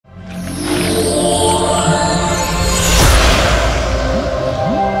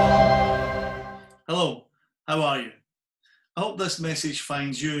this message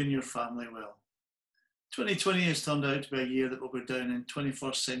finds you and your family well. 2020 has turned out to be a year that will go down in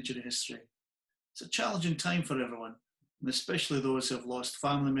 21st century history. It's a challenging time for everyone, and especially those who have lost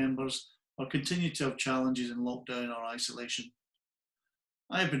family members or continue to have challenges in lockdown or isolation.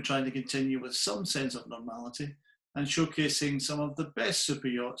 I have been trying to continue with some sense of normality and showcasing some of the best super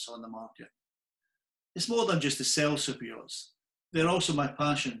yachts on the market. It's more than just to sell super yachts. They're also my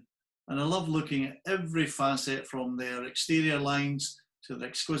passion, and I love looking at every facet from their exterior lines to their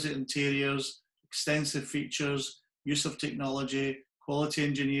exquisite interiors, extensive features, use of technology, quality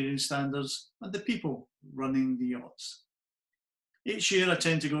engineering standards, and the people running the yachts. Each year I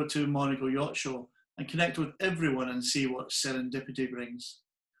tend to go to Monaco Yacht Show and connect with everyone and see what serendipity brings.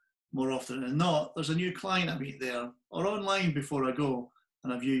 More often than not, there's a new client I meet there or online before I go,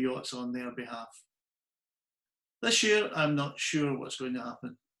 and I view yachts on their behalf. This year, I'm not sure what's going to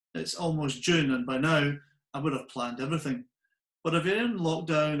happen. It's almost June, and by now, I would have planned everything. But if you're in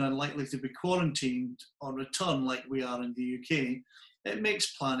lockdown and likely to be quarantined on return like we are in the UK, it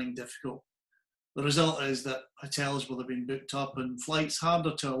makes planning difficult. The result is that hotels will have been booked up and flights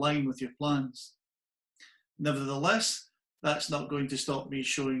harder to align with your plans. Nevertheless, that's not going to stop me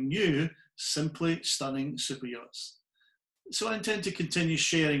showing you simply stunning super yachts. So I intend to continue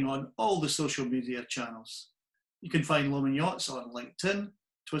sharing on all the social media channels. You can find Lomond Yachts on LinkedIn,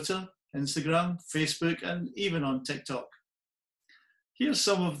 Twitter, Instagram, Facebook, and even on TikTok. Here's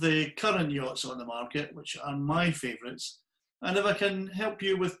some of the current yachts on the market, which are my favourites, and if I can help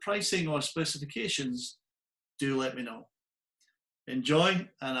you with pricing or specifications, do let me know. Enjoy,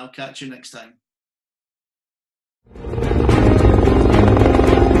 and I'll catch you next time.